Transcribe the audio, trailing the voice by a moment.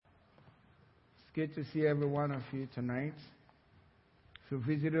good to see every one of you tonight. So,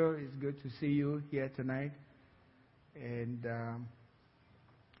 visitor, it's good to see you here tonight. And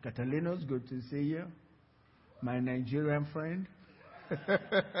Catalino's good to see you. My Nigerian friend.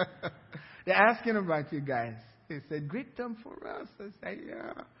 They're asking about you guys. They said, greet them for us. I said,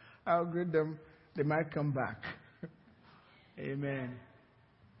 yeah, I'll greet them. They might come back. Amen.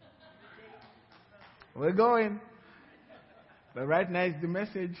 We're going. But right now is the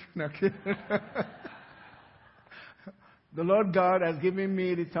message. No kidding. The Lord God has given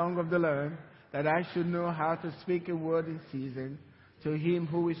me the tongue of the learned, that I should know how to speak a word in season to him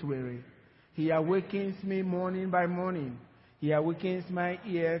who is weary. He awakens me morning by morning. He awakens my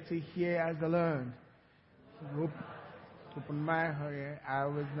ear to hear as the learned. Open my ear. I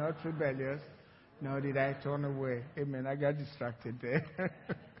was not rebellious, nor did I turn away. Amen. I got distracted there.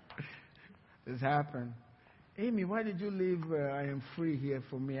 This happened. Amy, why did you leave I Am Free here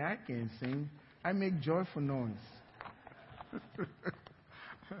for me? I can't sing. I make joyful noise.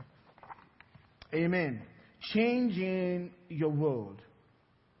 Amen. Changing your world.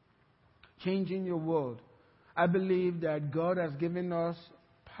 Changing your world. I believe that God has given us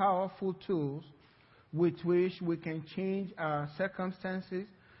powerful tools with which we can change our circumstances,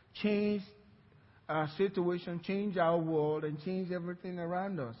 change our situation, change our world, and change everything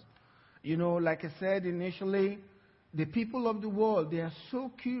around us. You know, like I said initially, the people of the world, they are so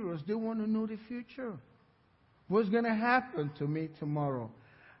curious. They want to know the future. What's going to happen to me tomorrow?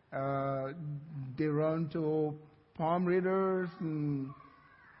 They run to palm readers and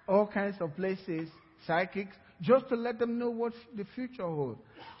all kinds of places, psychics, just to let them know what the future holds.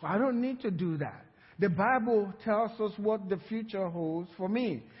 I don't need to do that. The Bible tells us what the future holds for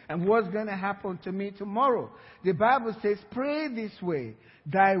me and what's going to happen to me tomorrow. The Bible says, pray this way,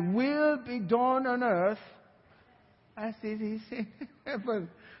 thy will be done on earth as it is in heaven.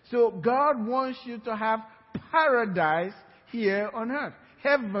 So God wants you to have paradise here on earth.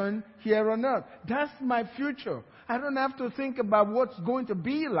 Heaven here on earth. That's my future. I don't have to think about what's going to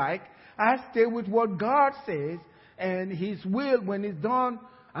be like. I stay with what God says, and His will, when it's done,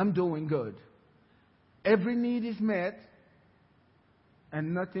 I'm doing good. Every need is met,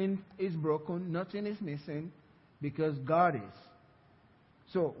 and nothing is broken, nothing is missing, because God is.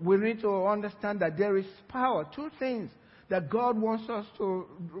 So we need to understand that there is power. Two things that God wants us to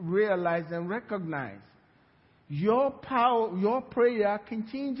realize and recognize. Your power, your prayer can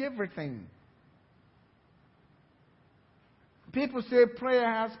change everything. People say prayer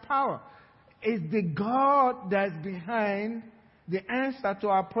has power. It's the God that's behind the answer to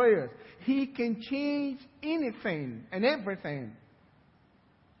our prayers. He can change anything and everything.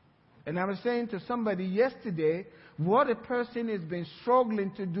 And I was saying to somebody yesterday, what a person has been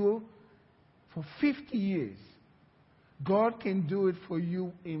struggling to do for 50 years, God can do it for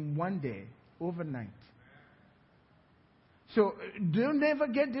you in one day, overnight. So don't ever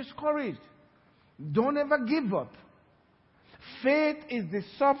get discouraged. Don't ever give up. Faith is the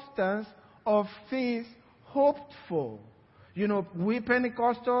substance of things hoped for. You know, we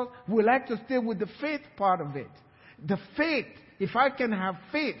Pentecostals, we like to stay with the faith part of it. The faith, if I can have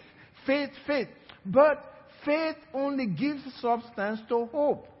faith. But faith only gives substance to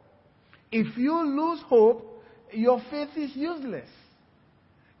hope. If you lose hope, your faith is useless.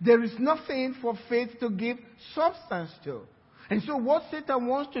 There is nothing for faith to give substance to. And so what Satan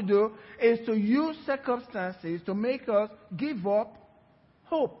wants to do is to use circumstances to make us give up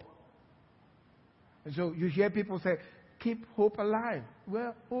hope. And so you hear people say, keep hope alive.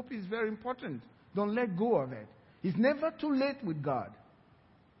 Well, hope is very important. Don't let go of it. It's never too late with God.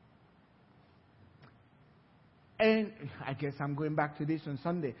 And I guess I'm going back to this on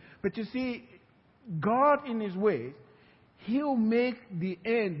Sunday. But you see, God in His ways, He'll make the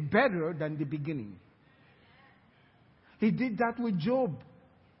end better than the beginning. He did that with Job.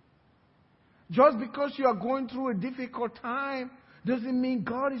 Just because you are going through a difficult time doesn't mean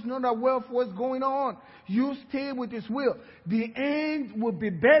God is not aware of what's going on. You stay with His will. The end will be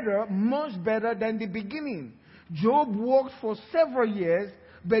better, much better than the beginning. Job worked for several years,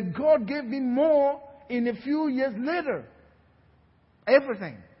 but God gave him more in a few years later.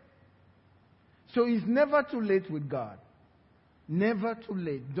 Everything. So it's never too late with God. Never too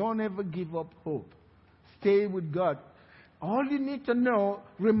late. Don't ever give up hope. Stay with God. All you need to know,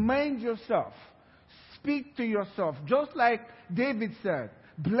 remind yourself. Speak to yourself. Just like David said,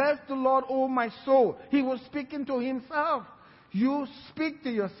 bless the Lord, O my soul. He was speaking to himself. You speak to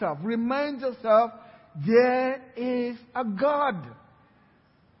yourself. Remind yourself, there is a God.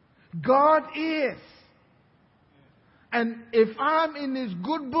 God is. And if I'm in His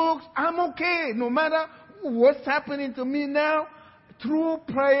good books, I'm okay. No matter what's happening to me now, through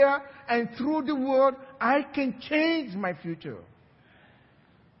prayer and through the word, I can change my future.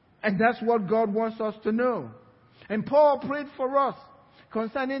 And that's what God wants us to know. And Paul prayed for us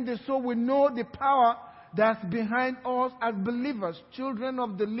concerning this, so we know the power that's behind us as believers, children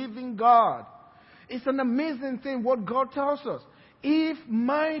of the living God. It's an amazing thing what God tells us. If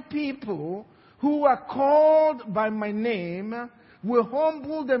my people who are called by my name will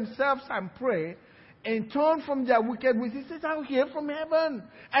humble themselves and pray and turn from their wicked ways, he says, I'll hear from heaven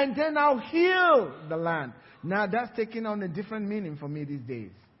and then I'll heal the land. Now that's taking on a different meaning for me these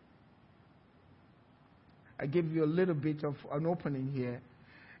days. I give you a little bit of an opening here.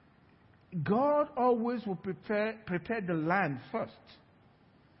 God always will prepare the land first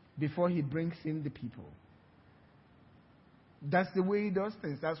before he brings in the people. That's the way he does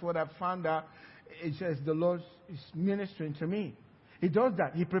things. That's what I've found out as the Lord is ministering to me. He does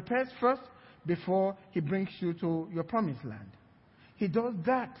that. He prepares first before he brings you to your promised land. He does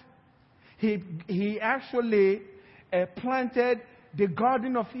that. He actually planted the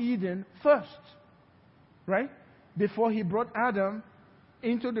Garden of Eden first. Right? Before he brought Adam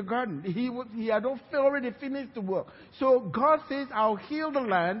into the garden. He had already finished the work. So God says, I'll heal the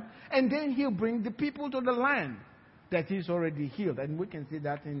land, and then he'll bring the people to the land that he's already healed. And we can see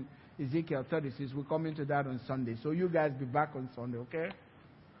that in Ezekiel 36. We'll come into that on Sunday. So you guys be back on Sunday, okay?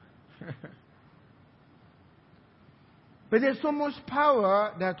 But there's so much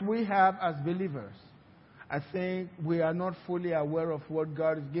power that we have as believers. I think we are not fully aware of what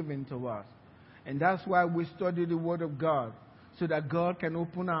God is giving to us. And that's why we study the Word of God, so that God can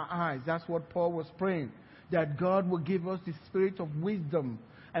open our eyes. That's what Paul was praying, that God will give us the spirit of wisdom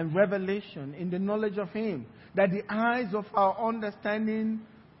and revelation in the knowledge of him, that the eyes of our understanding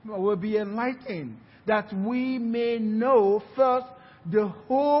will be enlightened, that we may know first the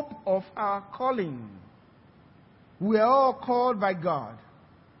hope of our calling. We are all called by God.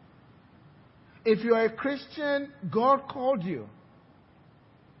 If you are a Christian, God called you.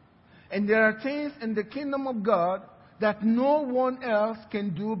 And there are things in the kingdom of God that no one else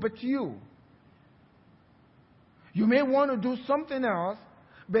can do but you. You may want to do something else,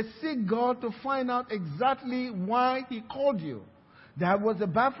 but seek God to find out exactly why he called you. That was a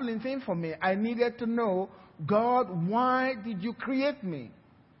baffling thing for me. I needed to know, God, why did you create me?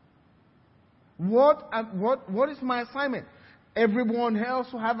 What is my assignment? Everyone else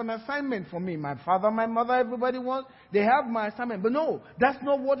will have an assignment for me. My father, my mother, everybody wants. They have my assignment. But no, that's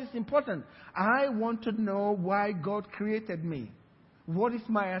not what is important. I want to know why God created me. What is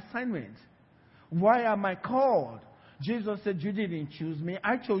my assignment? Why am I called? Jesus said, you didn't choose me.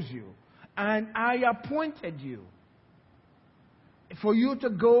 I chose you. And I appointed you for you to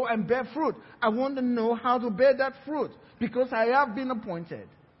go and bear fruit. I want to know how to bear that fruit because I have been appointed.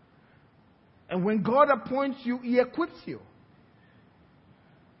 And when God appoints you, he equips you.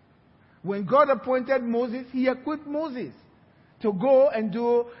 When God appointed Moses, he equipped Moses to go and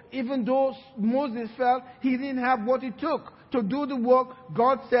do, even though Moses felt he didn't have what it took to do the work,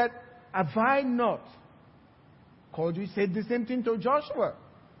 God said, have I not called you? He said the same thing to Joshua.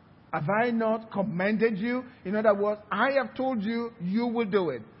 Have I not commanded you? In other words, I have told you, you will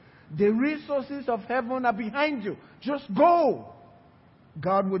do it. The resources of heaven are behind you. Just go.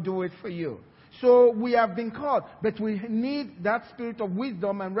 God will do it for you. So we have been called, but we need that spirit of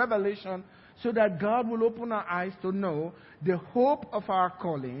wisdom and revelation so that God will open our eyes to know the hope of our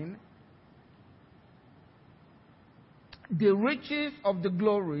calling, the riches of the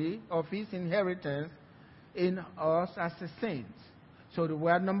glory of his inheritance in us as the saints. So the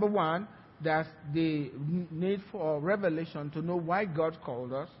word number one, that's the need for revelation to know why God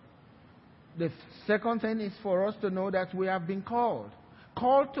called us. The second thing is for us to know that we have been called.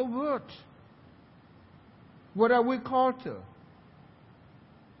 Called to what? What are we called to?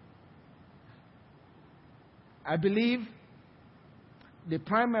 I believe the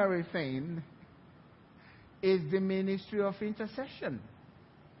primary thing is the ministry of intercession.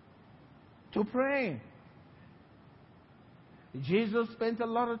 To pray. Jesus spent a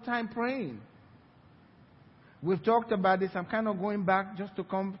lot of time praying. We've talked about this. I'm kind of going back just to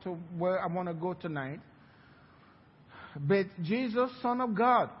come to where I want to go tonight. But Jesus, Son of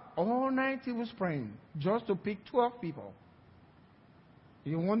God, all night he was praying just to pick 12 people.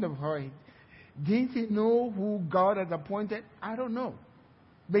 You wonder why. Didn't he know who God had appointed? I don't know.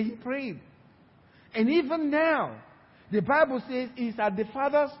 But he prayed. And even now, the Bible says he's at the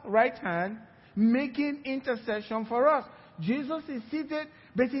Father's right hand making intercession for us. Jesus is seated,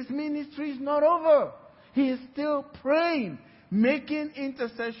 but his ministry is not over. He is still praying, making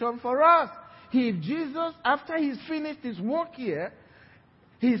intercession for us. If Jesus, after he's finished his work here,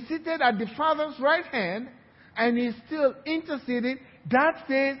 he's seated at the Father's right hand, and he's still interceding, that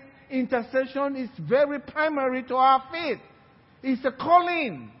says intercession is very primary to our faith. It's a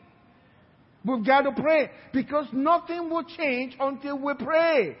calling. We've got to pray because nothing will change until we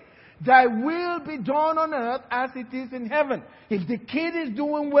pray. Thy will be done on earth as it is in heaven. If the kid is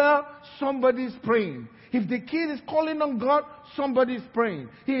doing well, somebody's praying. If the kid is calling on God, somebody's praying.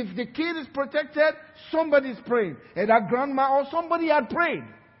 If the kid is protected, somebody's praying. And our grandma or somebody had prayed.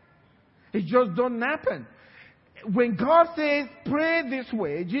 It just don't happen. When God says, pray this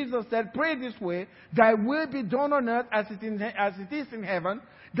way, Jesus said, pray this way, thy will be done on earth as it is in heaven.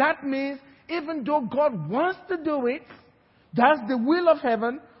 That means even though God wants to do it, that's the will of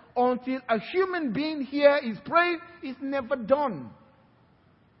heaven, until a human being here is praying, it's never done.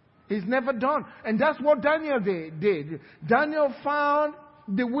 It's never done. And that's what Daniel did. Daniel found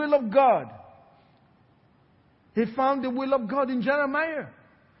the will of God. He found the will of God in Jeremiah.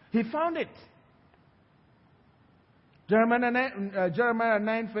 He found it. Jeremiah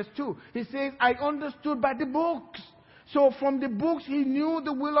 9 verse 2. He says, I understood by the books. So from the books he knew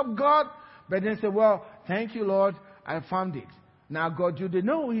the will of God. But then he said, well, thank you, Lord, I found it. Now God, you didn't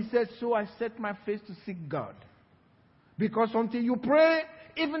know. He said, so I set my face to seek God. Because until you pray,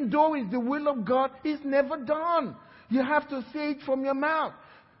 even though it's the will of God, it's never done. You have to say it from your mouth.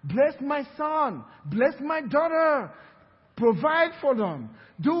 Bless my son. Bless my daughter. Provide for them.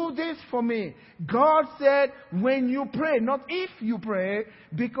 Do this for me. God said, when you pray, not if you pray,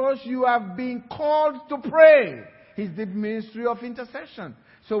 because you have been called to pray. It's the ministry of intercession.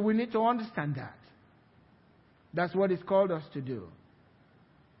 So we need to understand that. That's what He's called us to do.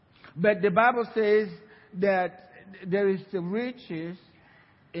 But the Bible says that there is the riches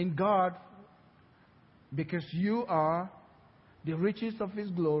in God because you are the riches of His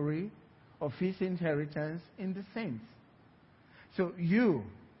glory, of His inheritance in the saints. So you,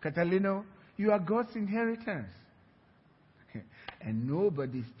 Catalino, you are God's inheritance. And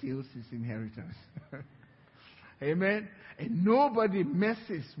nobody steals His inheritance. Amen? And nobody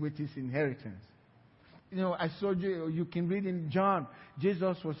messes with His inheritance. You know, I saw you can read in John,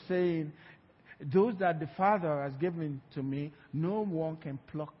 Jesus was saying, those that the Father has given to me, no one can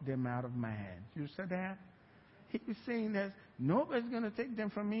pluck them out of my hand. You said that? He was saying that nobody's going to take them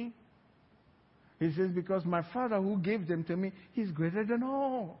from me. He says, because my Father who gave them to me, He's greater than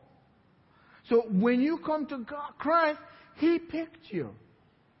all. So when you come to God, Christ, He picked you.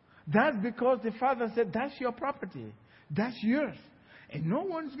 That's because the Father said, that's your property. That's yours. And no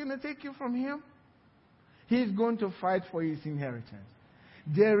one's going to take you from Him. He's going to fight for His inheritance.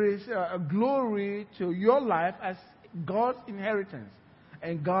 There is a glory to your life as God's inheritance.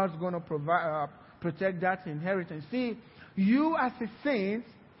 And God's going to protect that inheritance. See, you as a saint,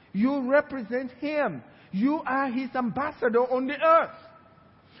 you represent Him. You are His ambassador on the earth.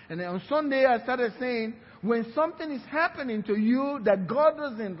 And then on Sunday I started saying, when something is happening to you that God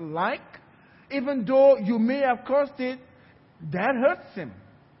doesn't like, even though you may have caused it, that hurts Him.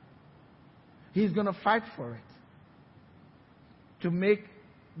 He's going to fight for it. To make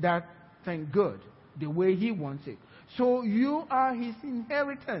that thing good, the way He wants it. So you are His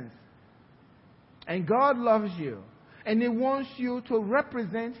inheritance. And God loves you. And He wants you to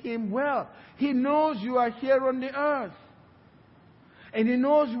represent Him well. He knows you are here on the earth. And He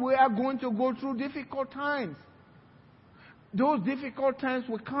knows we are going to go through difficult times. Those difficult times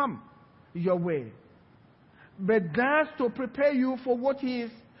will come your way. But that's to prepare you for what He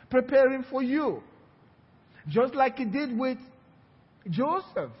is preparing for you. Just like He did with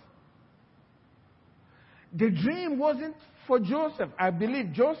Joseph. The dream wasn't for Joseph. I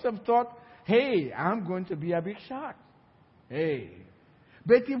believe Joseph thought, hey, I'm going to be a big shot. Hey.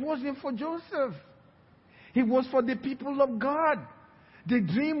 But it wasn't for Joseph. It was for the people of God. The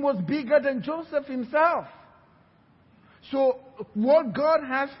dream was bigger than Joseph himself. So what God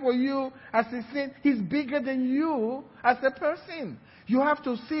has for you as a saint is bigger than you as a person. You have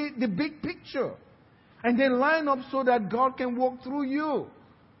to see the big picture. And then line up so that God can walk through you.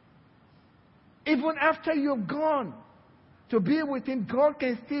 Even after you're gone, to be with Him, God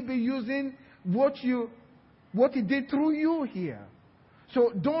can still be using what He did through you here.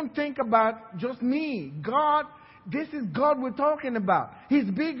 So don't think about just me. God, this is God we're talking about. He's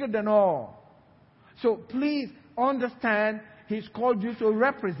bigger than all. So please understand, He's called you to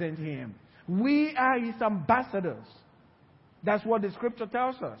represent Him. We are His ambassadors. That's what the scripture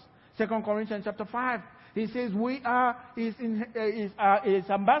tells us. 2 Corinthians chapter 5. He says we are His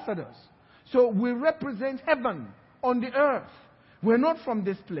ambassadors. So we represent heaven on the earth. We're not from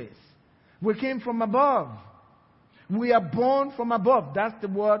this place. We came from above. We are born from above. That's the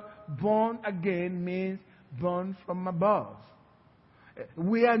word born again means born from above.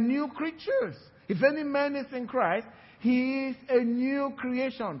 We are new creatures. If any man is in Christ, He is a new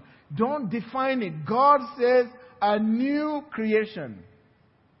creation. Don't define it. God says a new creation.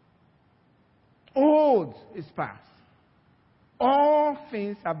 Old is past. All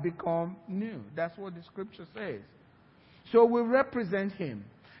things have become new. That's what the scripture says. So we represent Him.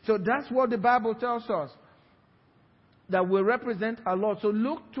 So that's what the Bible tells us. That we represent our Lord. So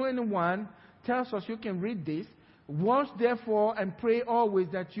Luke 21 tells us, you can read this. Watch therefore and pray always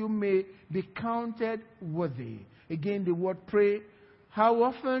that you may be counted worthy. Again, the word pray. How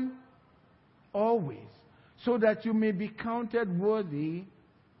often? Always. So that you may be counted worthy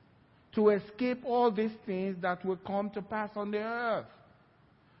to escape all these things that will come to pass on the earth.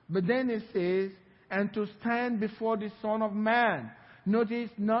 But then it says, and to stand before the Son of Man. Notice,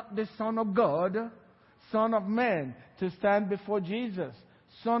 not the Son of God, Son of Man. To stand before Jesus,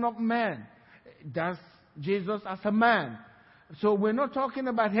 Son of Man. That's Jesus as a man. So we're not talking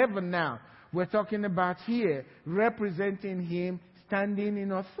about heaven now. We're talking about here, representing Him, standing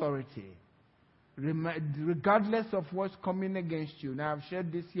in authority. Regardless of what's coming against you. Now, I've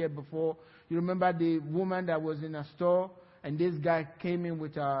shared this here before. You remember the woman that was in a store, and this guy came in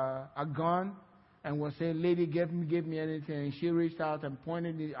with a gun and was saying, lady, give me anything. And she reached out and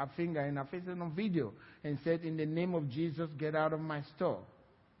pointed a finger in her face on video and said, in the name of Jesus, get out of my store.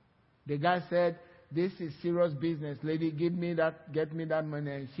 The guy said, this is serious business. Lady, get me that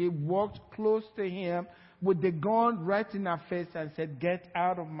money. And she walked close to him with the gun right in her face and said, get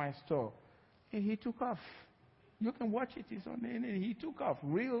out of my store. And he took off. You can watch it. It's on the internet. He took off.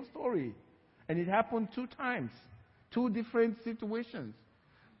 Real story. And it happened 2 times. 2 different situations.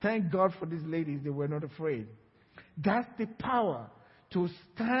 Thank God for these ladies. They were not afraid. That's the power to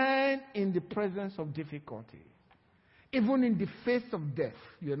stand in the presence of difficulty. Even in the face of death,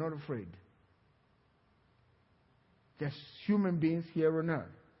 you're not afraid. There's human beings here on earth.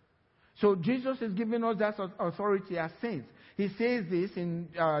 So Jesus is giving us that authority as saints. He says this in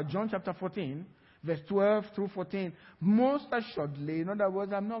John chapter 14, verse 12 through 14. Most assuredly, in other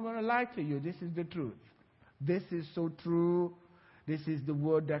words, I'm not going to lie to you. This is the truth. This is so true. This is the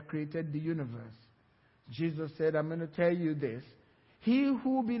word that created the universe. Jesus said, I'm going to tell you this. He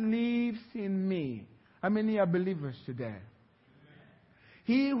who believes in me. How many are believers today?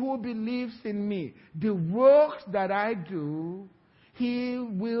 He who believes in me, the works that I do, he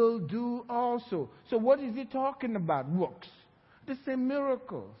will do also. So what is he talking about? Works. The same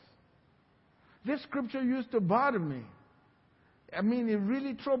miracles. This scripture used to bother me. I mean, it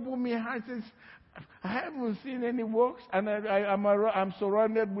really troubled me. I said, I haven't seen any works, and I'm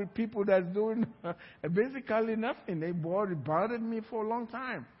surrounded with people that's doing basically nothing. It bothered me for a long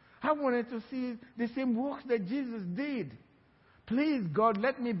time. I wanted to see the same works that Jesus did. Please, God,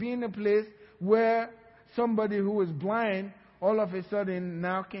 let me be in a place where somebody who is blind all of a sudden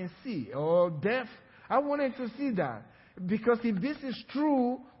now can see, or deaf. I wanted to see that. Because if this is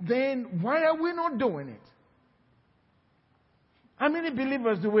true, then why are we not doing it? How many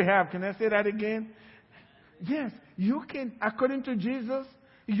believers do we have? Can I say that again? Yes, you can, according to Jesus,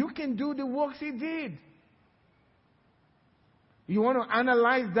 you can do the works He did. You want to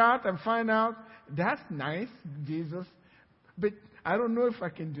analyze that and find out, that's nice, Jesus, but I don't know if I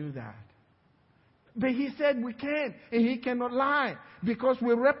can do that. But He said we can, and He cannot lie, because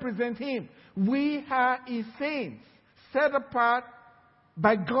we represent Him. We are His saints, set apart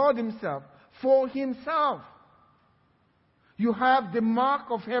by God Himself, for Himself. You have the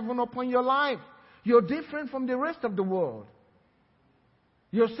mark of heaven upon your life. You're different from the rest of the world.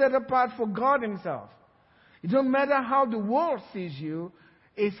 You're set apart for God Himself. It doesn't matter how the world sees you,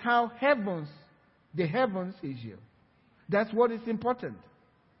 it's how the heavens sees you. That's what is important.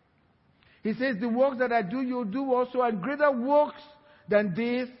 He says, the works that I do, you'll do also, and greater works than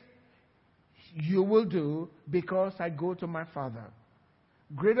this you will do, because I go to my Father.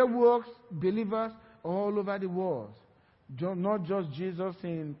 Greater works, believers all over the world. Not just Jesus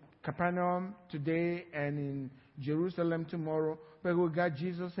in Capernaum today and in Jerusalem tomorrow, but we got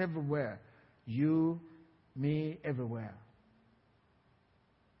Jesus everywhere. You, me, everywhere.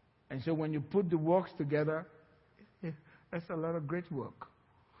 And so when you put the works together, that's a lot of great work.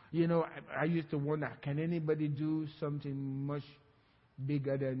 You know, I used to wonder, can anybody do something much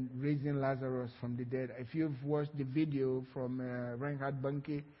bigger than raising Lazarus from the dead? If you've watched the video from Reinhard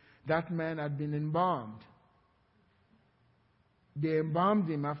Bonnke, that man had been embalmed. They embalmed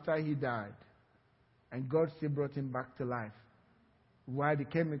him after he died. And God still brought him back to life. While the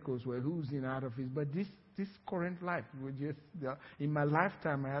chemicals were oozing out of his. But this current life, in my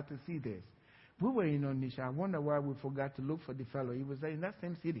lifetime, I had to see this. We were in Onisha. I wonder why we forgot to look for the fellow. He was in that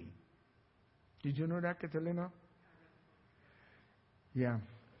same city. Did you know that, Catalina? Yeah.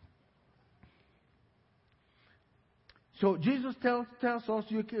 So Jesus tells us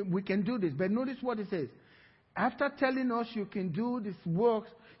we can do this. But notice what he says. After telling us you can do these works,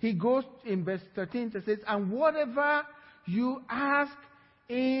 he goes in verse 13 and says, and whatever you ask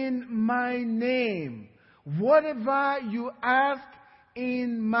in my name, whatever you ask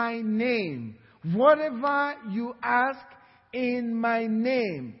in my name, whatever you ask in my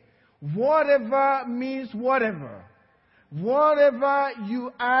name, whatever means whatever. Whatever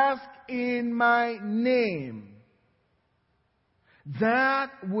you ask in my name,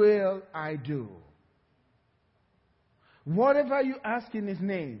 that will I do. Whatever you ask in his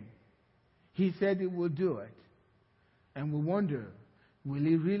name, he said he will do it. And we wonder, will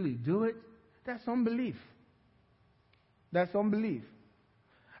he really do it? That's unbelief. That's unbelief.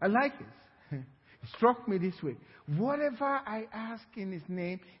 I like it. It struck me this way. Whatever I ask in his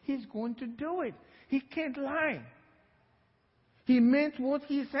name, he's going to do it. He can't lie. He meant what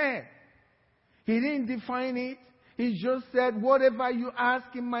he said. He didn't define it. He just said, whatever you ask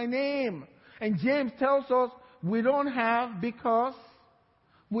in my name. And James tells us we don't have because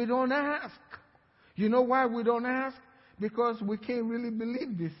we don't ask. You know why we don't ask? Because we can't really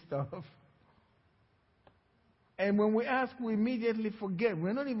believe this stuff. And when we ask, we immediately forget.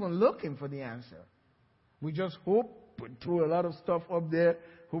 We're not even looking for the answer. We just hope, put through a lot of stuff up there.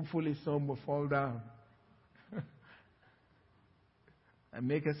 Hopefully some will fall down. And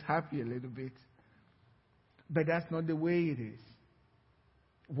make us happy a little bit. But that's not the way it is.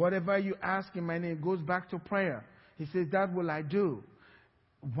 Whatever you ask in my name goes back to prayer. He says, that will I do.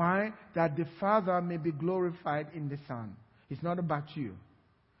 Why? That the Father may be glorified in the Son. It's not about you.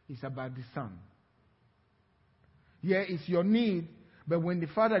 It's about the Son. Yeah, it's your need, but when the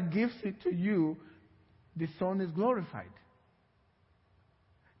Father gives it to you, the Son is glorified.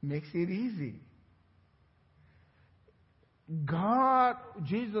 Makes it easy. God,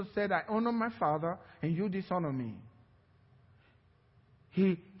 Jesus said, I honor my Father and you dishonor me.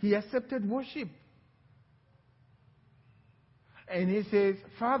 He accepted worship. And he says,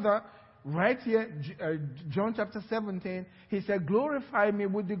 Father, right here, John chapter 17, he said, glorify me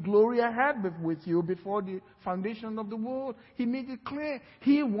with the glory I had with you before the foundation of the world. He made it clear.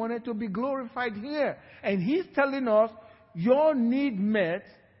 He wanted to be glorified here. And he's telling us, your need met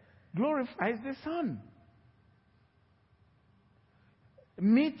glorifies the Son.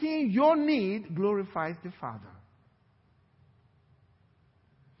 Meeting your need glorifies the Father.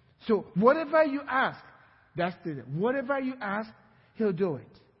 So whatever you ask, that's the whatever you ask, he'll do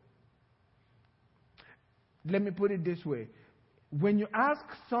it. Let me put it this way. When you ask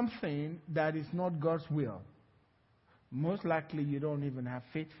something that is not God's will, most likely you don't even have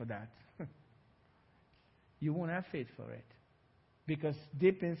faith for that. You won't have faith for it. Because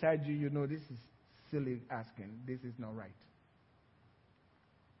deep inside you, you know this is silly asking. This is not right.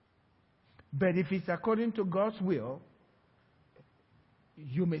 But if it's according to God's will,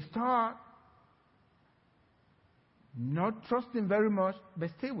 you may start not trusting very much, but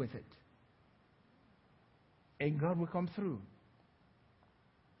stay with it. And God will come through.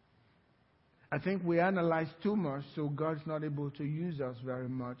 I think we analyze too much, so God's not able to use us very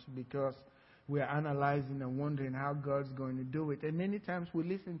much because we're analyzing and wondering how God's going to do it. And many times we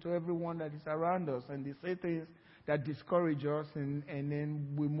listen to everyone that is around us and they say things that discourage us, and then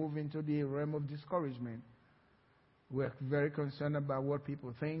we move into the realm of discouragement. We're very concerned about what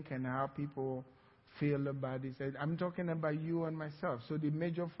people think and how people feel about this. I'm talking about you and myself. So the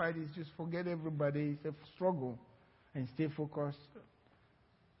major fight is just forget everybody. It's a struggle. And stay focused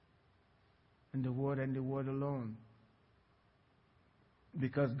on the Word and the Word alone.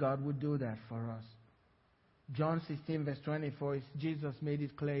 Because God would do that for us. John 16 verse 24, Jesus made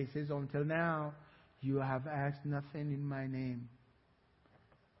it clear. He says, until now, you have asked nothing in my name.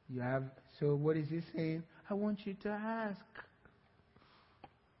 So what is he saying? I want you to ask.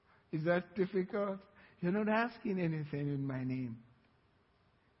 Is that difficult? You're not asking anything in my name.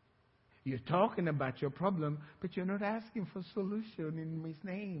 You're talking about your problem, but you're not asking for solution in his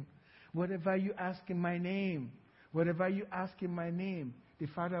name. Whatever you ask in my name, whatever you ask in my name, the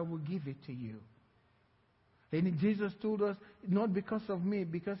Father will give it to you. And Jesus told us, not because of me,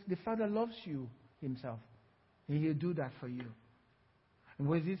 because the Father loves you himself. And he'll do that for you. And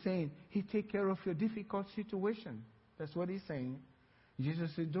what is he saying? He take care of your difficult situation. That's what he's saying.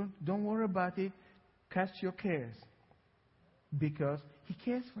 Jesus said, don't worry about it. Cast your cares. Because he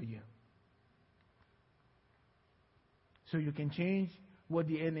cares for you. So you can change what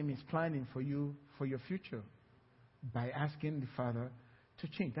the enemy is planning for you, for your future, by asking the Father to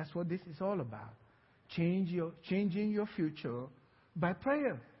change. That's what this is all about. Changing your future by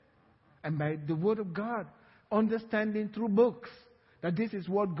prayer and by the Word of God. Understanding through books. that this is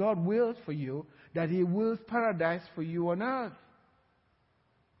what God wills for you, that He wills paradise for you on earth.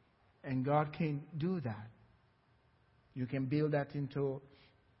 And God can do that. You can build that into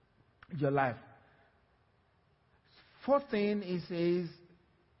your life. Fourth thing is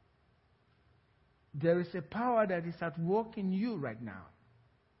there is a power that is at work in you right now.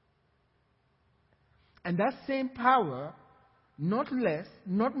 And that same power, not less,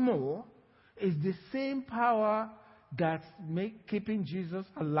 not more, is the same power that's keeping Jesus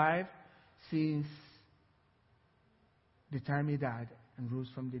alive since the time He died and rose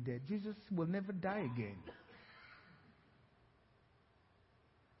from the dead. Jesus will never die again.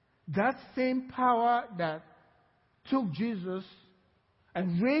 That same power that took Jesus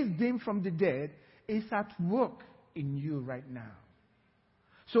and raised Him from the dead is at work in you right now.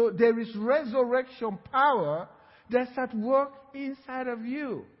 So there is resurrection power that's at work inside of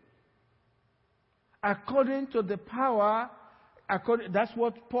you. According to the power, that's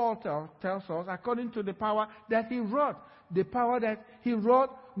what Paul tells us, according to the power that He wrought. The power that He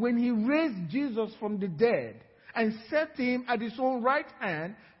wrought when He raised Jesus from the dead and set Him at His own right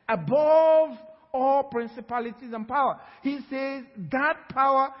hand above all principalities and power. He says that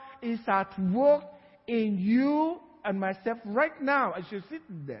power is at work in you and myself right now as you're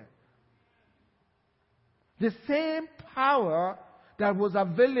sitting there. The same power that was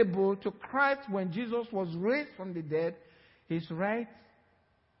available to Christ when Jesus was raised from the dead is right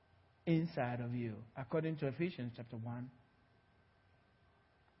inside of you, according to Ephesians chapter 1.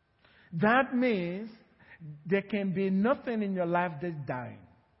 That means there can be nothing in your life that's dying.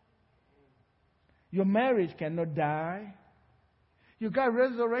 Your marriage cannot die. You got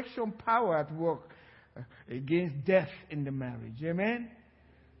resurrection power at work against death in the marriage. Amen?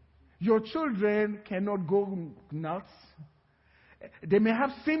 Your children cannot go nuts. They may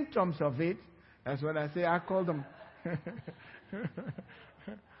have symptoms of it. That's what I say. I call them.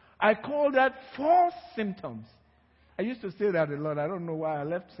 I call that false symptoms. I used to say that a lot. I don't know why I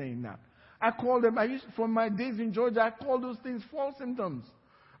left saying that. From my days in Georgia, I call those things false symptoms.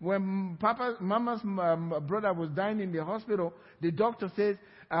 When Mama's brother was dying in the hospital, the doctor says,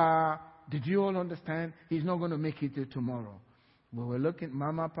 did you all understand? He's not going to make it till tomorrow. We were looking,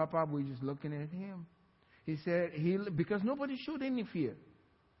 Mama, Papa, we're just looking at him. He said, because nobody showed any fear.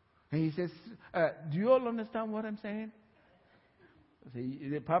 And he says, do you all understand what I'm saying?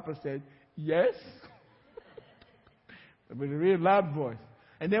 The Papa said, yes. With a real loud voice.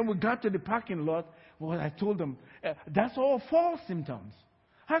 And then we got to the parking lot. Well, I told them, that's all false symptoms.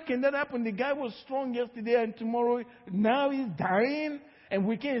 How can that happen? The guy was strong yesterday and tomorrow, now he's dying and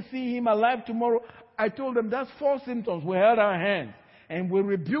we can't see him alive tomorrow. I told them that's false symptoms. We held our hands and we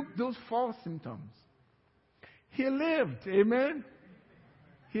rebuked those false symptoms. He lived. Amen?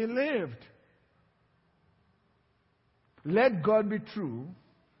 He lived. Let God be true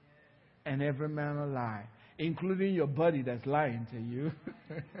and every man a lie, including your body that's lying to you.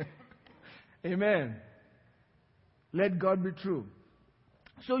 Amen. Let God be true.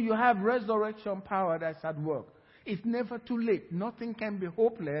 So you have resurrection power that's at work. It's never too late. Nothing can be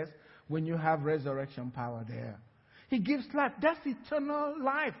hopeless when you have resurrection power there. He gives life. That's eternal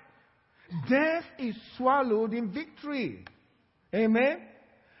life. Death is swallowed in victory. Amen?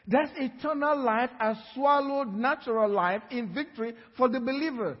 That's eternal life has swallowed natural life in victory for the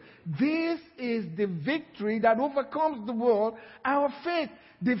believer. This is the victory that overcomes the world, our faith.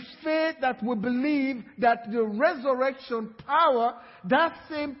 The faith that we believe that the resurrection power, that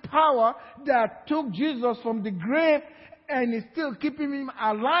same power that took Jesus from the grave and is still keeping him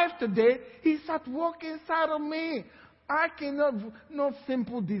alive today, is at work inside of me. I cannot, no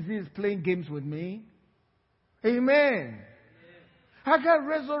simple disease playing games with me. Amen. I got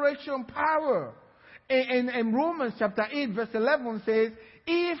resurrection power. And Romans chapter 8 verse 11 says,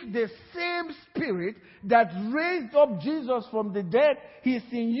 if the same Spirit that raised up Jesus from the dead is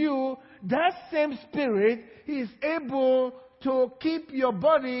in you, that same Spirit is able to keep your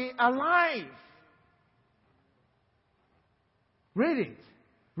body alive. Read it.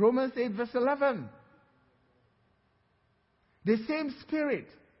 Romans 8 verse 11. The same Spirit.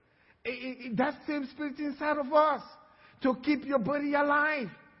 That same Spirit inside of us to keep your body alive.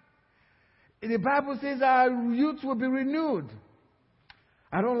 The Bible says our youth will be renewed.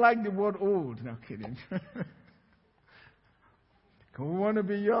 I don't like the word old. No kidding. We want to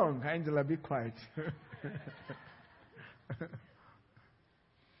be young. Angela, be quiet.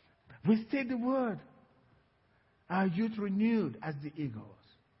 We state the word. Our youth renewed as the eagles.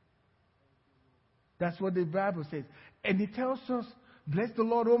 That's what the Bible says. And it tells us, bless the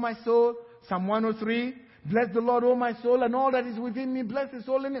Lord, O my soul. Psalm 103. Bless the Lord, O my soul, and all that is within me. Bless His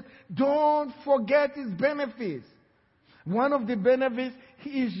holy name. Don't forget His benefits. One of the benefits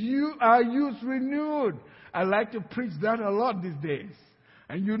is our youth renewed. I like to preach that a lot these days.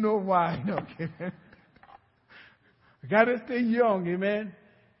 And you know why. Okay. Got to stay young, amen,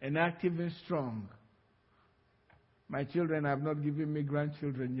 and active and strong. My children have not given me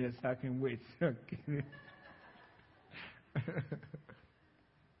grandchildren yet, so I can wait. Okay.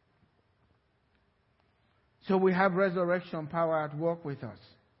 So we have resurrection power at work with us.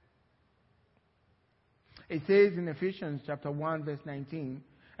 It says in Ephesians chapter 1, verse 19,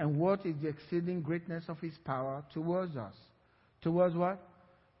 and what is the exceeding greatness of his power towards us? Towards what?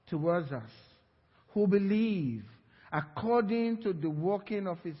 Towards us, who believe, according to the working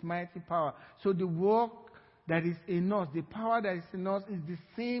of his mighty power. So the work that is in us, the power that is in us, is the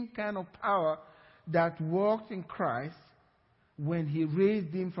same kind of power that worked in Christ when he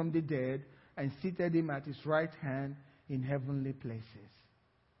raised him from the dead and seated him at his right hand in heavenly places.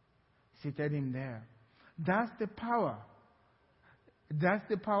 Seated him there. That's the power. That's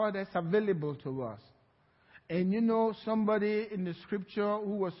the power that's available to us. And you know somebody in the scripture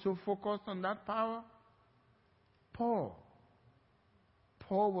who was so focused on that power? Paul.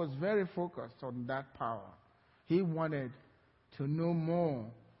 Paul was very focused on that power. He wanted to know more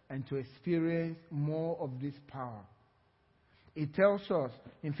and to experience more of this power. It tells us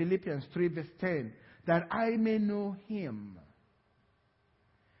in Philippians 3 verse 10 that I may know him.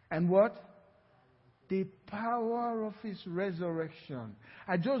 And what? The power of his resurrection.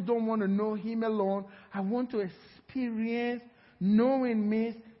 I just don't want to know him alone. I want to experience knowing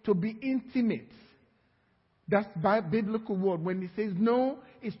means to be intimate. That's biblical word. When it says know,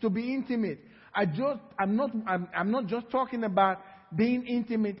 it's to be intimate. I'm not just talking about being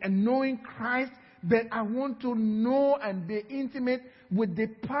intimate and knowing Christ, but I want to know and be intimate with the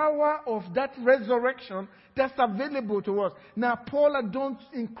power of that resurrection that's available to us. Now, Paul had done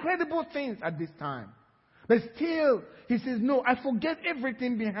incredible things at this time. But still, he says, no, I forget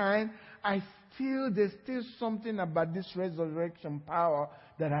everything behind. There's still something about this resurrection power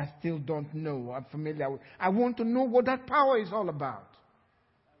that I still don't know. I'm familiar with. I want to know what that power is all about.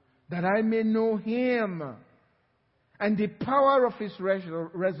 That I may know him and the power of his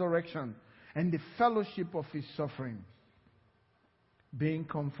resurrection and the fellowship of his suffering, being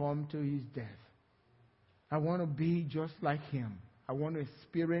conformed to his death. I want to be just like him. I want to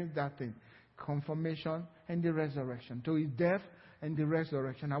experience that thing. Conformation and the resurrection. To his death and the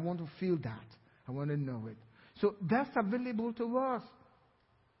resurrection. I want to feel that. I want to know it. So that's available to us.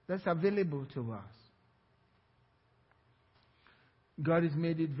 That's available to us. God has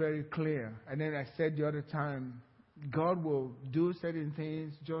made it very clear. And then I said the other time, God will do certain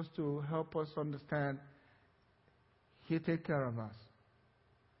things just to help us understand He'll take care of us.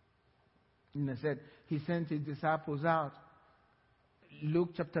 And I said, He sent His disciples out. Luke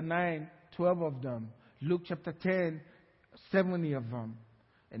chapter 9, 12 of them. Luke chapter 10, 70 of them.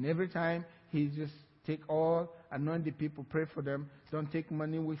 And every time He just take all, anoint the people, pray for them. Don't take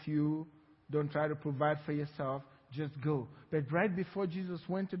money with you. Don't try to provide for yourself. Just go. But right before Jesus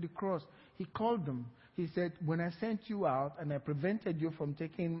went to the cross, He called them. He said, when I sent you out and I prevented you from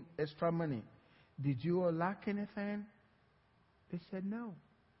taking extra money, did you lack anything? They said no.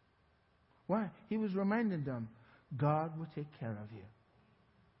 Why? He was reminding them, God will take care of you.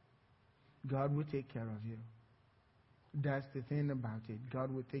 God will take care of you. That's the thing about it.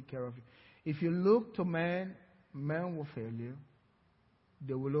 God will take care of you. If you look to man, man will fail you.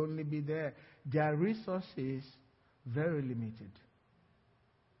 They will only be there. Their resources very limited.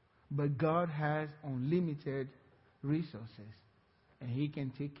 But God has unlimited resources. And He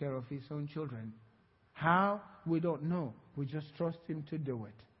can take care of His own children. How? We don't know. We just trust Him to do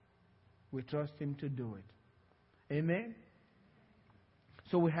it. We trust Him to do it. Amen?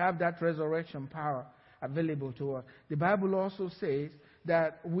 So we have that resurrection power available to us. The Bible also says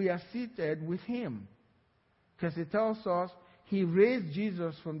that we are seated with Him. Because it tells us He raised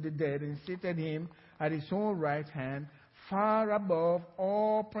Jesus from the dead and seated Him at His own right hand, far above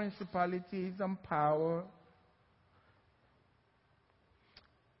all principalities and power.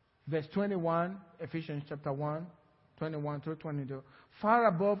 Verse 21, Ephesians chapter 1, 21 through 22. Far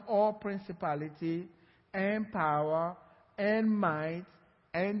above all principality and power and might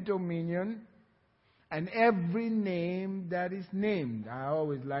and dominion and every name that is named. I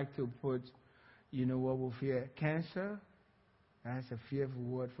always like to put, what we fear? Cancer. That's a fearful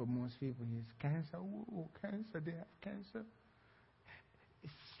word for most people. It's cancer. Oh, cancer. They have cancer.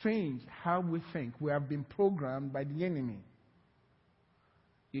 It's strange how we think. We have been programmed by the enemy.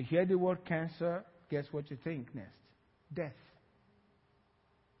 You hear the word cancer, guess what you think next? Death.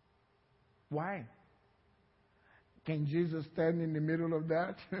 Why? Can Jesus stand in the middle of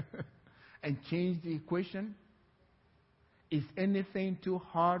that and change the equation? Is anything too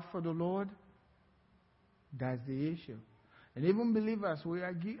hard for the Lord? That's the issue. And even believers, we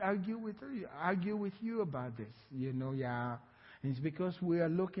argue with you about this. And it's because we are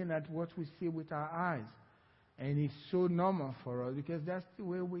looking at what we see with our eyes. And it's so normal for us because that's the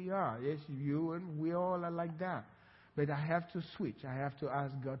way we are. Yes, you and we all are like that. But I have to switch. I have to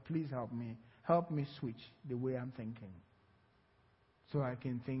ask God, please help me. Help me switch the way I'm thinking. So I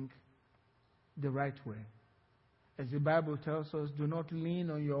can think the right way. As the Bible tells us, do not lean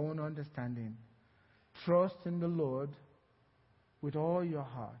on your own understanding. Trust in the Lord with all your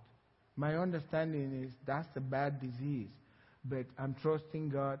heart. My understanding is that's a bad disease. But I'm trusting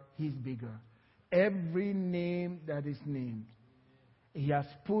God. He's bigger. Every name that is named, He has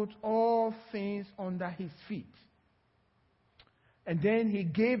put all things under His feet. And then He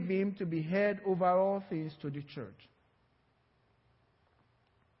gave Him to be head over all things to the church.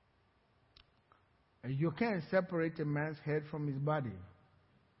 And you can't separate a man's head from his body.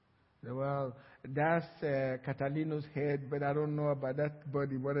 Well, that's Catalino's head, but I don't know about that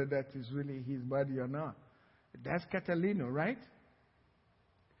body, whether that is really his body or not. That's Catalino, right?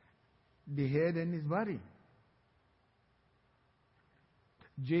 The head and his body.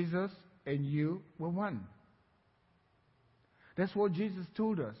 Jesus and you were one. That's what Jesus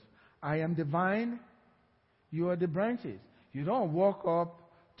told us. I am the vine, you are the branches. You don't walk up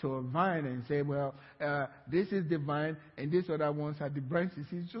to a vine and say, well, this is the vine and these other ones are the branches.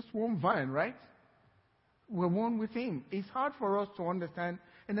 It's just one vine, right? We're one with Him. It's hard for us to understand,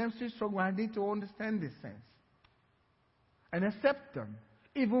 and I'm still struggling. I need to understand these things and accept them.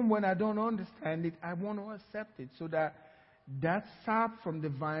 Even when I don't understand it, I want to accept it so that that sap from the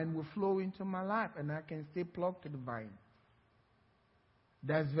vine will flow into my life and I can stay plugged to the vine.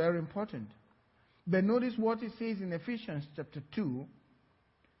 That's very important. But notice what it says in Ephesians chapter 2,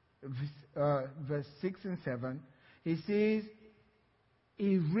 verse 6 and 7. He says,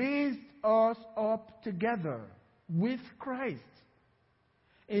 He raised us up together with Christ.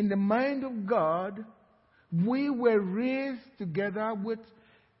 In the mind of God, we were raised together with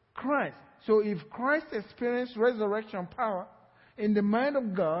Christ. So if Christ experienced resurrection power, in the mind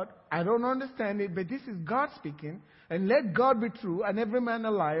of God, I don't understand it, but this is God speaking, and let God be true and every man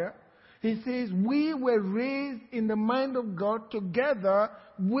a liar. He says, we were raised in the mind of God together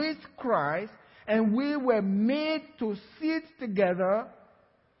with Christ, and we were made to sit together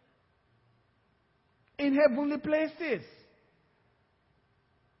in heavenly places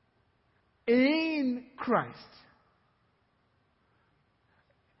in Christ.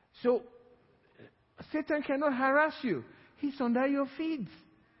 So, Satan cannot harass you. He's under your feet.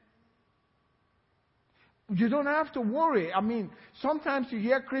 You don't have to worry. I mean, sometimes you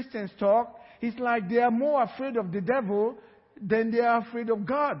hear Christians talk. It's like they are more afraid of the devil than they are afraid of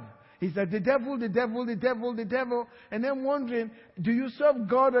God. It's like the devil, the devil, the devil, the devil. And then wondering, do you serve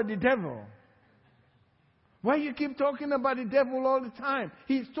God or the devil? Why you keep talking about the devil all the time?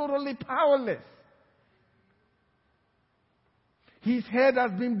 He's totally powerless. His head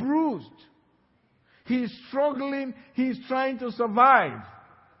has been bruised. He's struggling. He's trying to survive.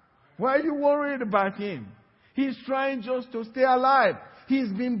 Why are you worried about him? He's trying just to stay alive. He's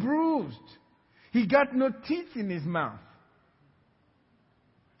been bruised. He got no teeth in his mouth.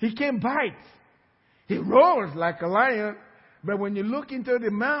 He can't bite. He roars like a lion, but when you look into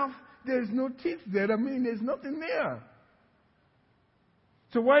the mouth, there's no teeth there. I mean, there's nothing there.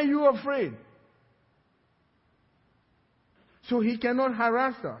 So why are you afraid? So he cannot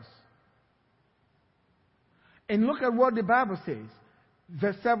harass us. And look at what the Bible says.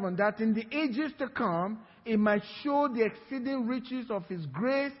 Verse 7, that in the ages to come, it might show the exceeding riches of His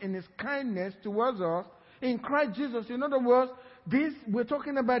grace and His kindness towards us in Christ Jesus. In other words, we're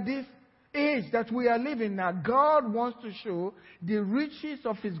talking about this age that we are living now. God wants to show the riches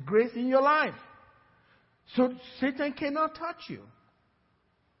of His grace in your life. So Satan cannot touch you.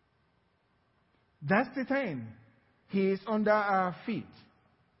 That's the thing. He is under our feet.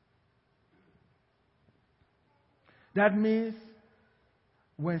 That means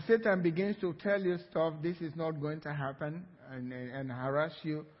when Satan begins to tell you stuff, this is not going to happen, and harass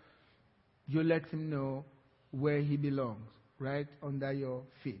you, you let him know where he belongs, right under your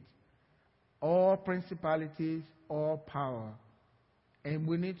feet. All principalities, all power. And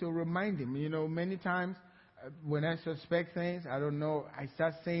we need to remind him. You know, many times when I suspect things, I don't know, I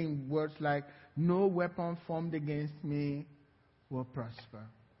start saying words like, no weapon formed against me will prosper.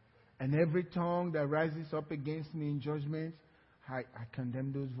 And every tongue that rises up against me in judgment, I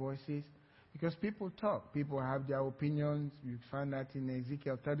condemn those voices. Because people talk. People have their opinions. You find that in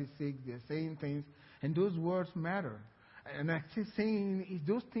Ezekiel 36, they're saying things. And those words matter. And I keep saying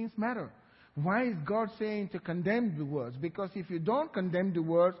those things matter. Why is God saying to condemn the words? Because if you don't condemn the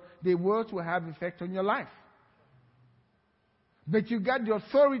words will have effect on your life. But you got the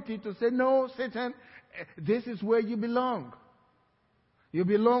authority to say, no, Satan, this is where you belong. You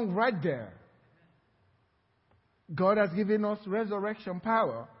belong right there. God has given us resurrection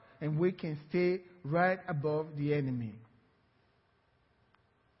power, and we can stay right above the enemy.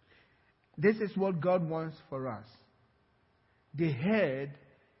 This is what God wants for us.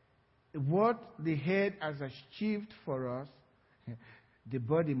 What the head has achieved for us, the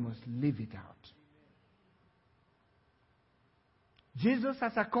body must live it out. Jesus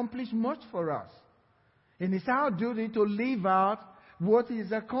has accomplished much for us. And it's our duty to live out what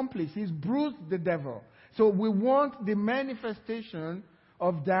He's accomplished. He's bruised the devil. So we want the manifestation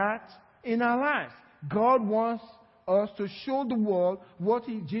of that in our lives. God wants us to show the world what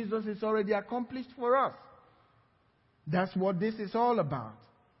Jesus has already accomplished for us. That's what this is all about.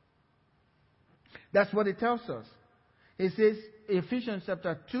 That's what it tells us. It says, Ephesians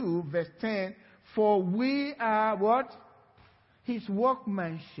chapter 2, verse 10, for we are what? His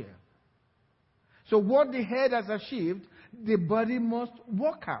workmanship. So what the head has achieved, the body must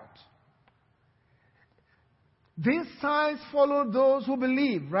work out. These signs follow those who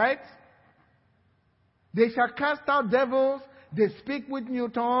believe, right? They shall cast out devils. They speak with new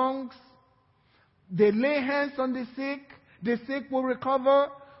tongues. They lay hands on the sick will recover.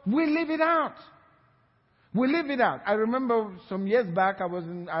 We live it out. We live it out. I remember some years back, I was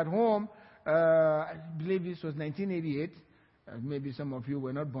at home. I believe this was 1988. Maybe some of you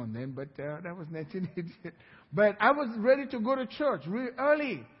were not born then, but that was 1988. But I was ready to go to church really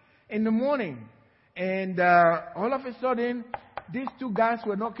early in the morning. And all of a sudden, these two guys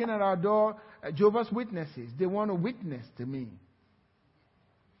were knocking at our door, Jehovah's Witnesses. They want to witness to me.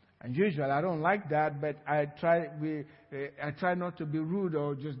 And usually I don't like that, but I try not to be rude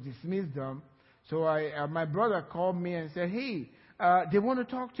or just dismiss them. So my brother called me and said, hey, they want to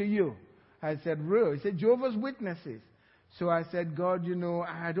talk to you. I said, really? He said, Jehovah's Witnesses. So I said, God,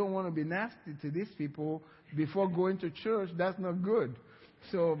 I don't want to be nasty to these people before going to church. That's not good.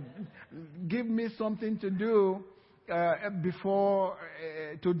 So give me something to do before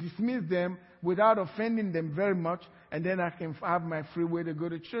to dismiss them without offending them very much, and then I can have my free way to go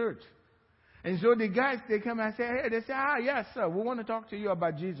to church. And so the guys, they come and say, hey, they say, yes, sir, we want to talk to you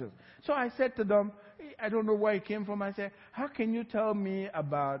about Jesus. So I said to them, I don't know where it came from. I said, how can you tell me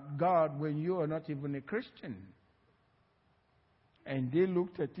about God when you are not even a Christian? And they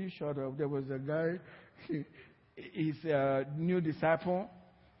looked at each other. There was a guy, he's a new disciple.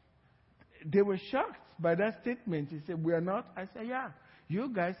 They were shocked by that statement. He said, we are not. I said, yeah, you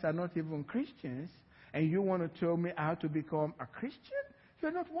guys are not even Christians, and you want to tell me how to become a Christian?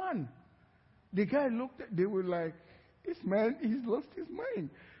 You're not one. The guy looked at, they were like, this man, he's lost his mind.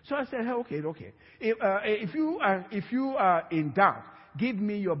 So I said, hey, okay. If you are in doubt, give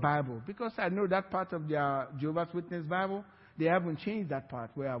me your Bible. Because I know that part of the Jehovah's Witness Bible, they haven't changed that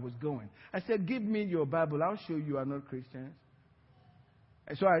part where I was going. I said, give me your Bible. I'll show you are not Christians.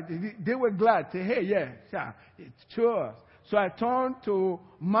 And so they were glad. Say, hey, yeah, it's sure. So I turned to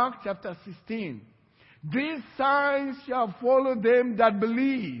Mark chapter 16. These signs shall follow them that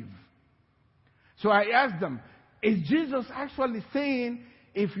believe. So I asked them, is Jesus actually saying,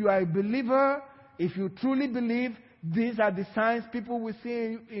 if you are a believer, if you truly believe, these are the signs people will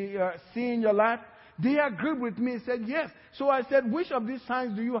see in your life? They agreed with me and said, yes. So I said, which of these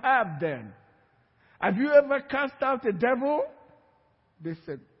signs do you have then? Have you ever cast out a devil? They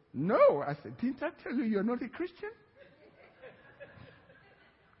said, no. I said, didn't I tell you you're not a Christian?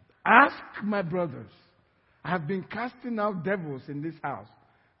 Ask my brothers. I have been casting out devils in this house.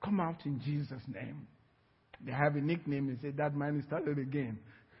 Come out in Jesus' name. They have a nickname and say, that man is started again.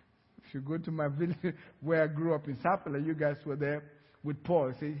 If you go to my village where I grew up in Sapala, you guys were there with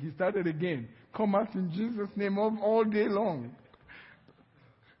Paul. Say, he started again. Come out in Jesus' name all day long.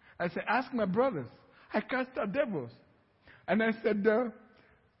 I said, ask my brothers. I cast out devils. And I said,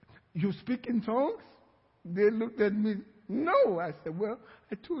 you speak in tongues? They looked at me. No. I said, well,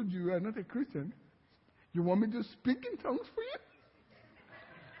 I told you are not a Christian. You want me to speak in tongues for you?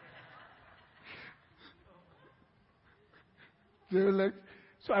 They were like,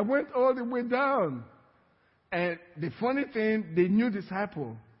 so I went all the way down. And the funny thing, the new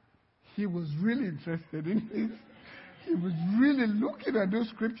disciple, he was really interested in this. He was really looking at those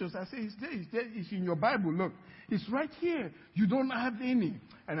scriptures. I said, it's there, it's in your Bible. Look, it's right here. You don't have any.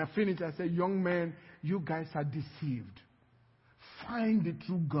 And I finished. I said, young man, you guys are deceived. Find the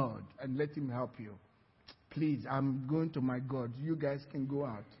true God and let Him help you. Please, I'm going to my God. You guys can go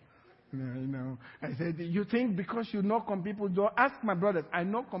out. I said, you think because you knock on people's door? Ask my brothers. I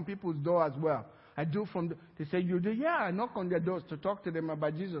knock on people's door as well. I do they say, you do? Yeah, I knock on their doors to talk to them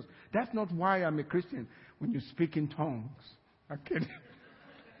about Jesus. That's not why I'm a Christian. When you speak in tongues. Okay.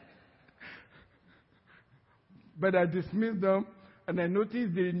 But I dismissed them, and I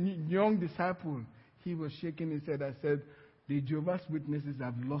noticed the young disciple. He was shaking his head. I said, the Jehovah's Witnesses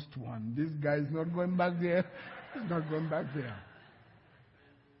have lost one. This guy is not going back there. He's not going back there.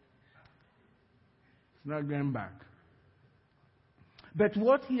 He's not going back. But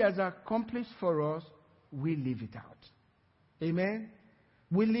what he has accomplished for us, we live it out. Amen?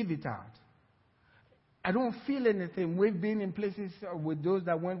 We live it out. I don't feel anything. We've been in places with those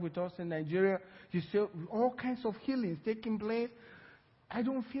that went with us in Nigeria. You see all kinds of healings taking place. I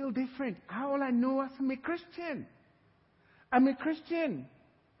don't feel different. All I know is I'm a Christian. I'm a Christian.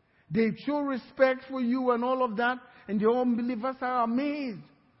 They show respect for you and all of that, and the unbelievers are amazed.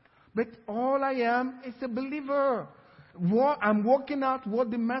 But all I am is a believer. I'm working out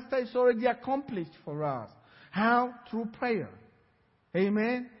what the Master has already accomplished for us. How? Through prayer.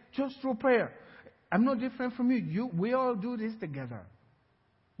 Amen? Just through prayer. I'm not different from you. We all do this together.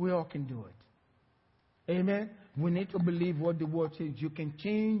 We all can do it. Amen? We need to believe what the Word says. You can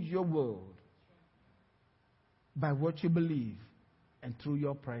change your world by what you believe and through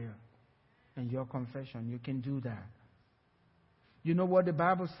your prayer and your confession. You can do that. You know what the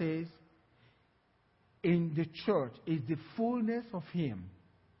Bible says? In the church is the fullness of Him.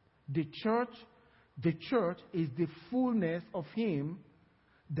 The church is the fullness of Him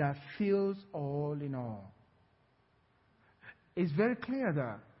that fills all in all. It's very clear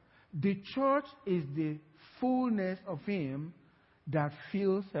that the church is the fullness of Him that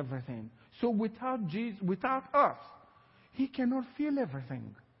fills everything. So without Jesus, without us, He cannot fill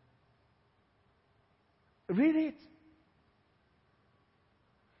everything. Read it.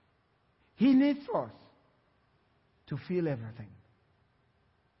 He needs us to fill everything,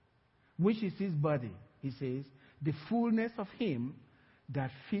 which is His body. He says, the fullness of Him that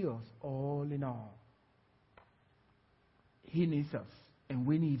fills all in all. He needs us, and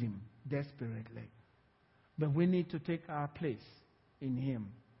we need Him desperately. But we need to take our place in Him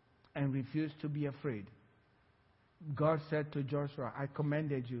and refuse to be afraid. God said to Joshua, I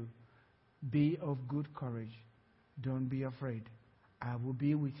commanded you, be of good courage. Don't be afraid. I will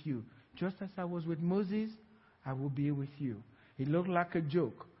be with you. Just as I was with Moses, I will be with you. It looked like a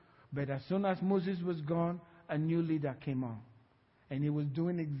joke, but as soon as Moses was gone, a new leader came on. And he was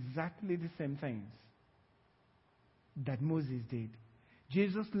doing exactly the same things that Moses did.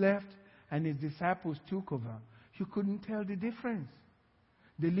 Jesus left and His disciples took over. You couldn't tell the difference.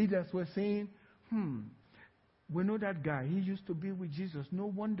 The leaders were saying, we know that guy. He used to be with Jesus. No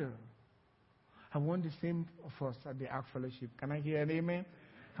wonder. I want the same of us at the Ark Fellowship. Can I hear an amen?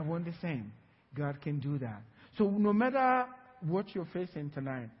 I want the same. God can do that. So no matter what you're facing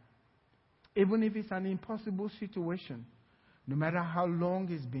tonight, even if it's an impossible situation, no matter how long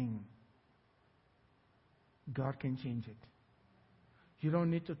it's been, God can change it. You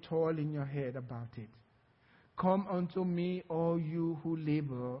don't need to toil in your head about it. Come unto me, all you who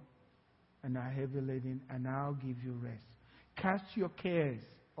labor and are heavy laden, and I'll give you rest. Cast your cares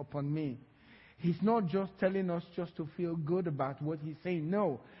upon me. He's not just telling us just to feel good about what He's saying.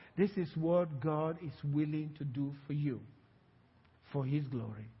 No, this is what God is willing to do for you, for His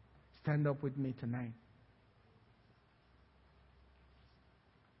glory. Stand up with me tonight.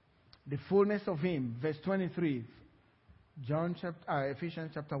 The fullness of Him, verse 23,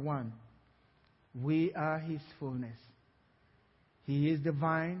 Ephesians chapter 1. We are His fullness. He is the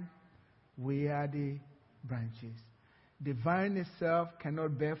vine, we are the branches. The vine itself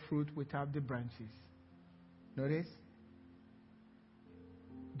cannot bear fruit without the branches. Notice?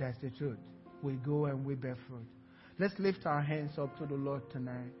 That's the truth. We go and we bear fruit. Let's lift our hands up to the Lord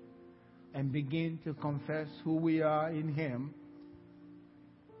tonight and begin to confess who we are in Him.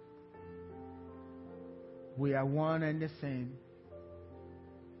 We are one and the same.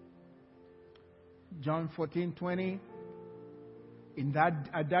 John 14:20.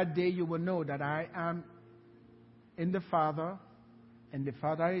 At that day you will know that I am in the Father, and the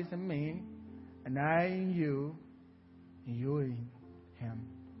Father is in me, and I in you, and you in Him.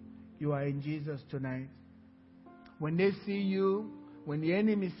 You are in Jesus tonight. When they see you, when the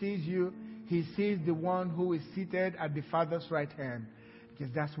enemy sees you, he sees the one who is seated at the Father's right hand.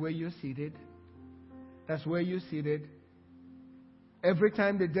 Because that's where you're seated. That's where you're seated. Every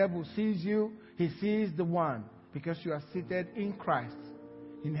time the devil sees you, he sees the one. Because you are seated in Christ.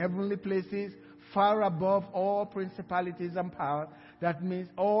 In heavenly places, far above all principalities and powers. That means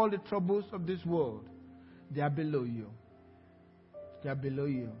all the troubles of this world, they are below you. They are below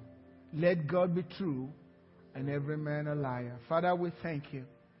you. Let God be true and every man a liar. Father, we thank you.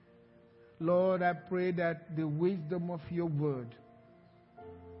 Lord, I pray that the wisdom of your word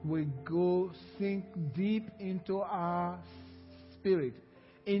will go sink deep into our spirit,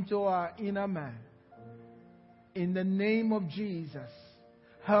 into our inner man. In the name of Jesus,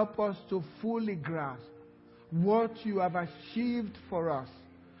 help us to fully grasp what you have achieved for us,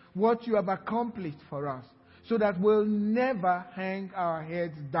 what you have accomplished for us, so that we'll never hang our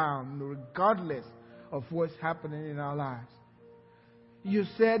heads down, regardless of what's happening in our lives. You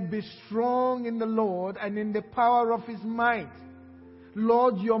said, be strong in the Lord and in the power of His might.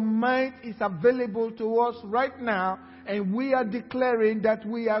 Lord, your might is available to us right now, and we are declaring that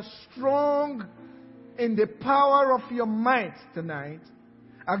we are strong in the power of your might tonight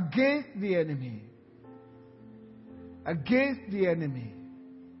against the enemy. Against the enemy.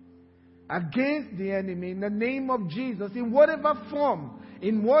 Against the enemy in the name of Jesus, in whatever form,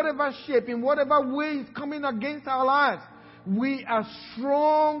 in whatever shape, in whatever way is coming against our lives, we are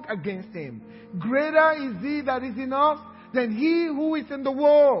strong against him. Greater is he that is in us than he who is in the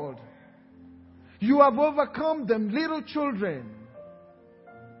world. You have overcome them, little children.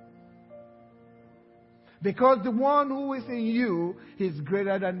 Because the one who is in you is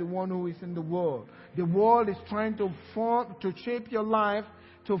greater than the one who is in the world. The world is trying to shape your life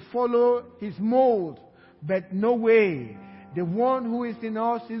to follow his mold. But no way. The one who is in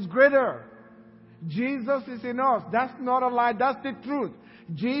us is greater. Jesus is in us. That's not a lie. That's the truth.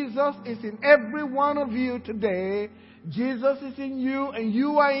 Jesus is in every one of you today. Jesus is in you and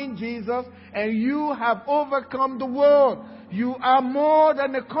you are in Jesus, and you have overcome the world. You are more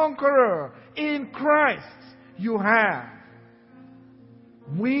than a conqueror. In Christ you have.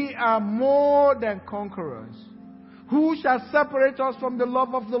 We are more than conquerors. Who shall separate us from the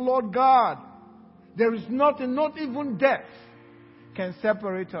love of the Lord God? There is nothing, not even death, can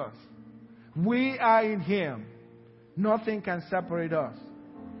separate us. We are in Him. Nothing can separate us.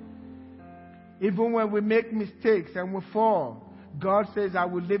 Even when we make mistakes and we fall, God says, I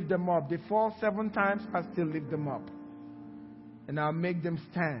will lift them up. They fall 7 times, I still lift them up. And I'll make them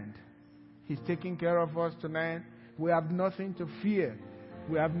stand. He's taking care of us tonight. We have nothing to fear.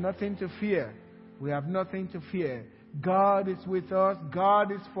 We have nothing to fear. We have nothing to fear. God is with us.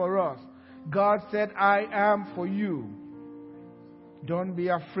 God is for us. God said, I am for you. Don't be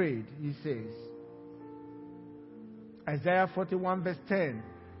afraid, He says. Isaiah 41 verse 10.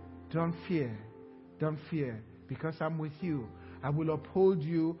 Don't fear. Don't fear, because I'm with you. I will uphold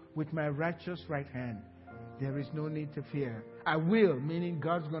you with my righteous right hand. There is no need to fear. I will, meaning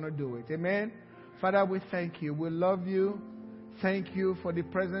God's going to do it. Amen? Father, we thank you. We love you. Thank you for the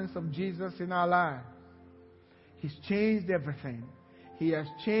presence of Jesus in our lives. He's changed everything. He has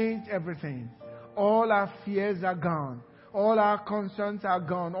changed everything. All our fears are gone. All our concerns are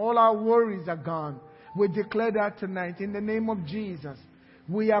gone. All our worries are gone. We declare that tonight in the name of Jesus.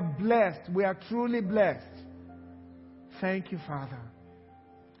 We are blessed. We are truly blessed. Thank you, Father.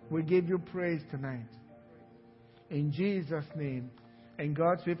 We give you praise tonight. In Jesus' name. And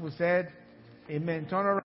God's people said, Amen. Turn around.